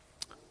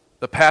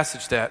 The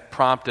passage that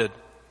prompted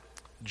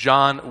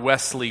John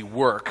Wesley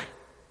Work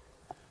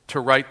to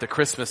write the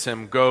Christmas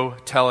hymn, Go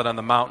Tell It on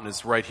the Mountain,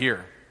 is right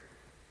here.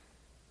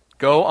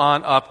 Go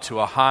on up to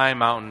a high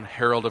mountain,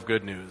 herald of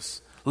good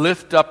news.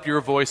 Lift up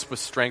your voice with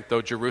strength,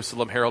 O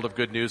Jerusalem, herald of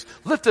good news.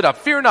 Lift it up,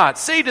 fear not.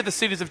 Say to the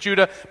cities of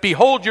Judah,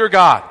 behold your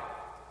God.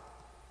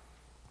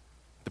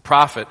 The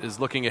prophet is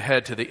looking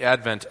ahead to the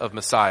advent of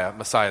Messiah.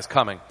 Messiah is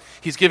coming.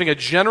 He's giving a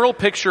general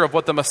picture of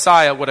what the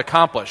Messiah would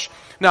accomplish.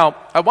 Now,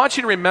 I want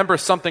you to remember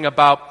something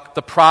about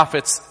the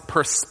prophet's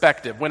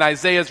perspective. When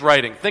Isaiah is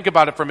writing, think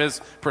about it from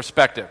his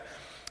perspective.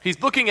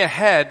 He's looking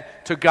ahead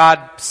to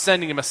God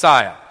sending a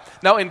Messiah.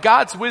 Now, in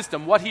God's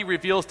wisdom, what he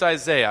reveals to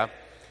Isaiah,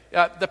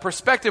 the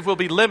perspective will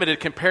be limited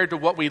compared to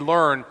what we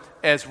learn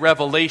as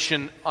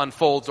revelation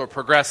unfolds or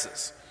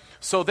progresses.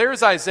 So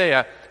there's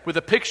Isaiah with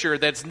a picture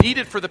that's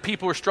needed for the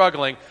people who are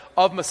struggling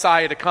of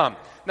Messiah to come.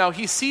 Now,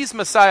 he sees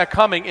Messiah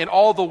coming in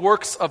all the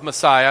works of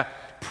Messiah,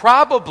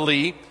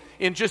 probably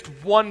in just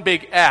one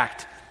big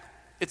act.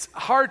 It's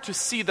hard to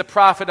see the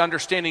prophet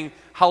understanding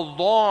how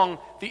long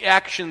the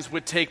actions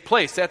would take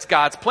place. That's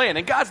God's plan.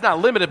 And God's not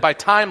limited by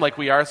time like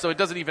we are, so it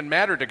doesn't even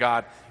matter to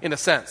God in a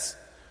sense.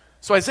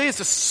 So Isaiah is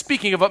just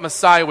speaking of what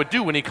Messiah would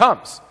do when he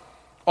comes.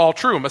 All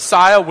true.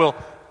 Messiah will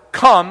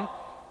come,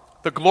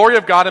 the glory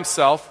of God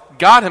himself,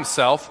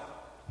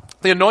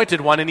 the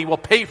anointed one, and he will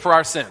pay for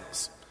our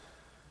sins.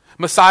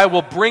 Messiah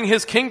will bring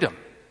his kingdom.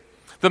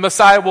 The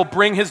Messiah will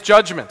bring his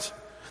judgment.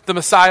 The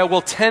Messiah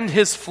will tend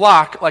his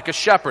flock like a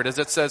shepherd, as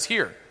it says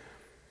here.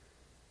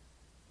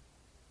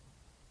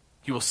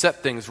 He will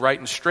set things right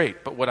and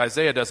straight, but what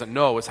Isaiah doesn't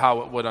know is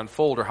how it would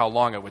unfold or how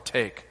long it would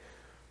take.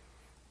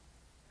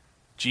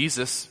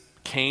 Jesus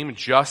came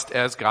just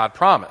as God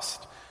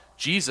promised.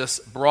 Jesus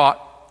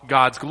brought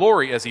God's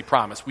glory as he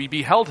promised. We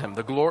beheld him,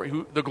 the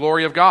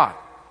glory of God.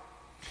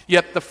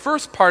 Yet the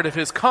first part of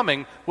his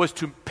coming was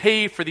to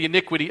pay for the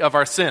iniquity of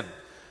our sin,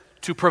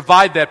 to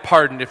provide that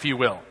pardon, if you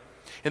will.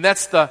 And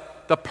that's the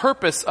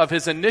purpose of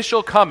his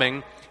initial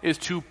coming, is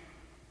to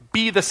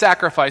be the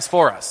sacrifice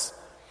for us.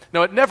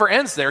 Now, it never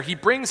ends there. He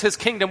brings his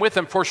kingdom with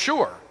him for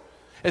sure,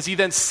 as he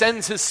then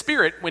sends his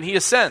Spirit when he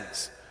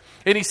ascends.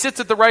 And he sits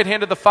at the right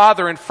hand of the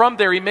Father, and from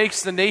there he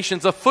makes the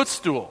nations a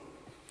footstool.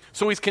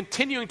 So he's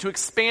continuing to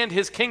expand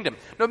his kingdom.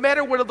 No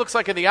matter what it looks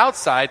like on the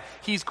outside,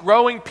 he's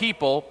growing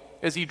people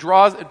as he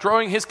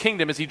growing his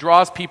kingdom as he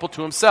draws people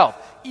to himself,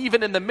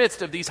 even in the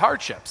midst of these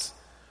hardships.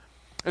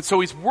 And so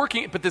he's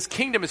working, but this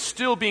kingdom is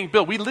still being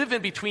built. We live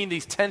in between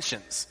these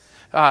tensions.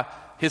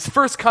 His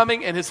first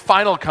coming and his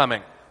final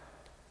coming.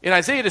 And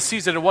Isaiah just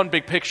sees it in one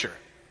big picture.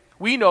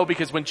 We know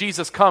because when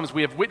Jesus comes,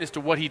 we have witnessed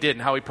to what he did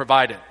and how he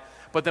provided.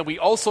 But then we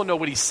also know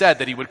what he said,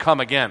 that he would come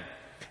again.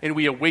 And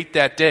we await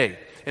that day.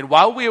 And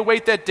while we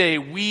await that day,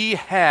 we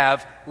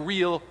have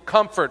real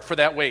comfort for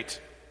that wait.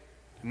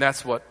 And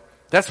that's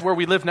where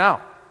we live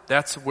now.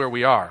 That's where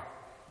we are.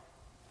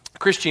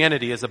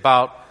 Christianity is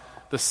about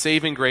the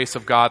saving grace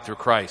of God through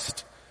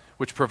Christ,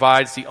 which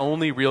provides the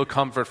only real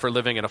comfort for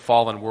living in a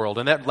fallen world.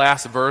 And that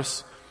last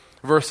verse,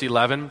 verse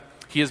 11,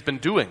 he has been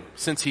doing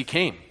since he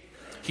came.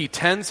 He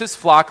tends his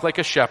flock like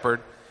a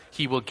shepherd.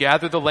 He will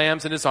gather the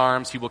lambs in his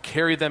arms. He will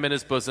carry them in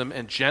his bosom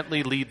and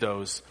gently lead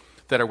those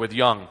that are with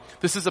young.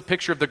 This is a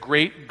picture of the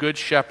great good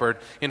shepherd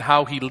in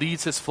how he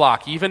leads his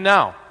flock, even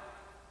now,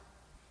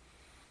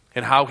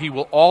 and how he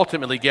will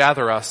ultimately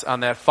gather us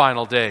on that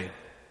final day.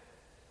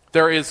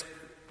 There is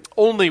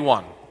only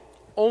one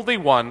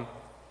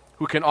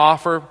who can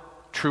offer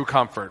true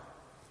comfort,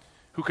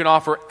 who can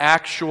offer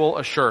actual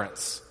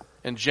assurance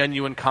and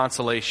genuine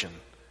consolation.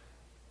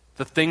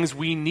 The things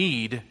we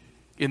need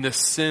in this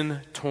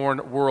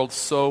sin-torn world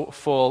so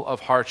full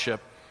of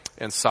hardship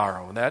and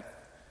sorrow. And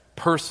that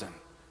person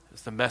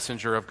is the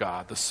messenger of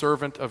God, the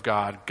servant of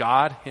God,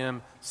 God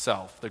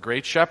himself, the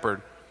great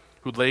shepherd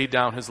who laid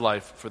down his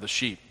life for the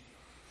sheep.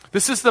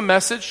 This is the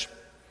message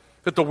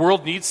that the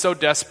world needs so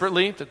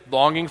desperately,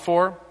 longing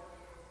for.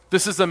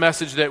 This is the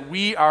message that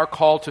we are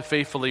called to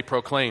faithfully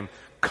proclaim.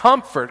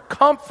 Comfort,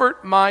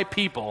 comfort my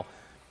people,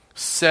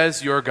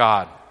 says your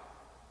God.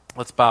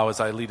 Let's bow as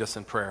I lead us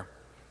in prayer.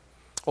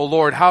 O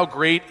Lord, how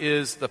great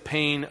is the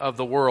pain of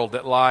the world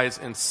that lies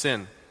in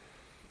sin.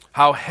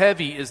 How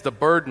heavy is the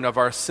burden of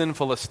our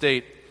sinful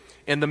estate,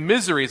 and the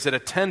miseries that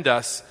attend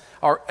us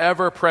are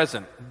ever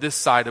present this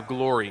side of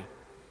glory.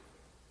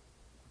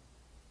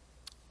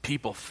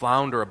 People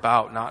flounder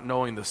about not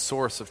knowing the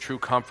source of true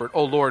comfort.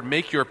 O Lord,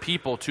 make your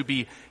people to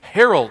be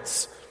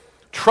heralds,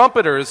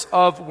 trumpeters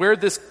of where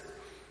this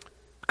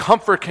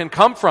comfort can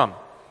come from.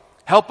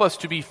 Help us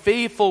to be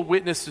faithful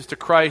witnesses to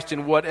Christ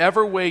in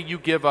whatever way you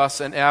give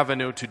us an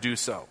avenue to do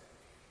so.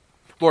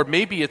 Lord,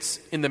 maybe it's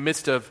in the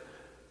midst of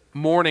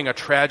mourning a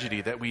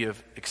tragedy that we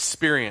have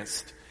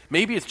experienced.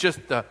 Maybe it's just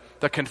the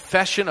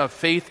confession of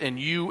faith in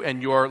you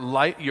and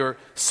your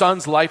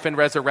Son's life and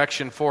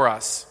resurrection for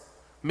us.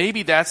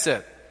 Maybe that's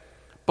it.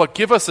 But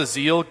give us a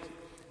zeal.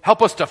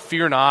 Help us to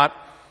fear not.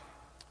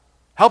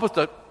 Help us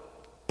to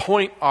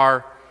point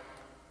our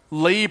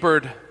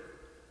labored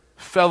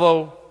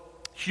fellow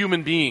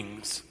human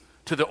beings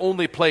to the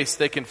only place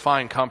they can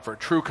find comfort,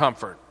 true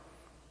comfort,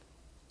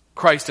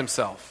 Christ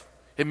himself.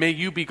 And may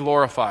you be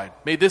glorified.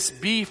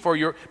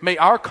 May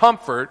our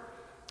comfort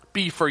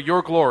be for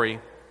your glory.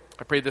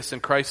 I pray this in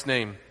Christ's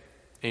name.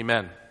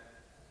 Amen.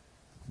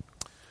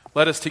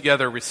 Let us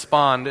together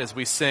respond as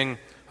we sing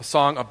a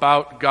song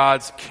about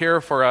God's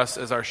care for us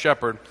as our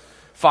shepherd.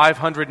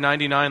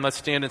 599, let's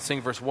stand and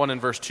sing verse 1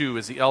 and verse 2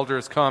 as the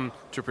elders come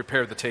to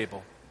prepare the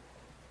table.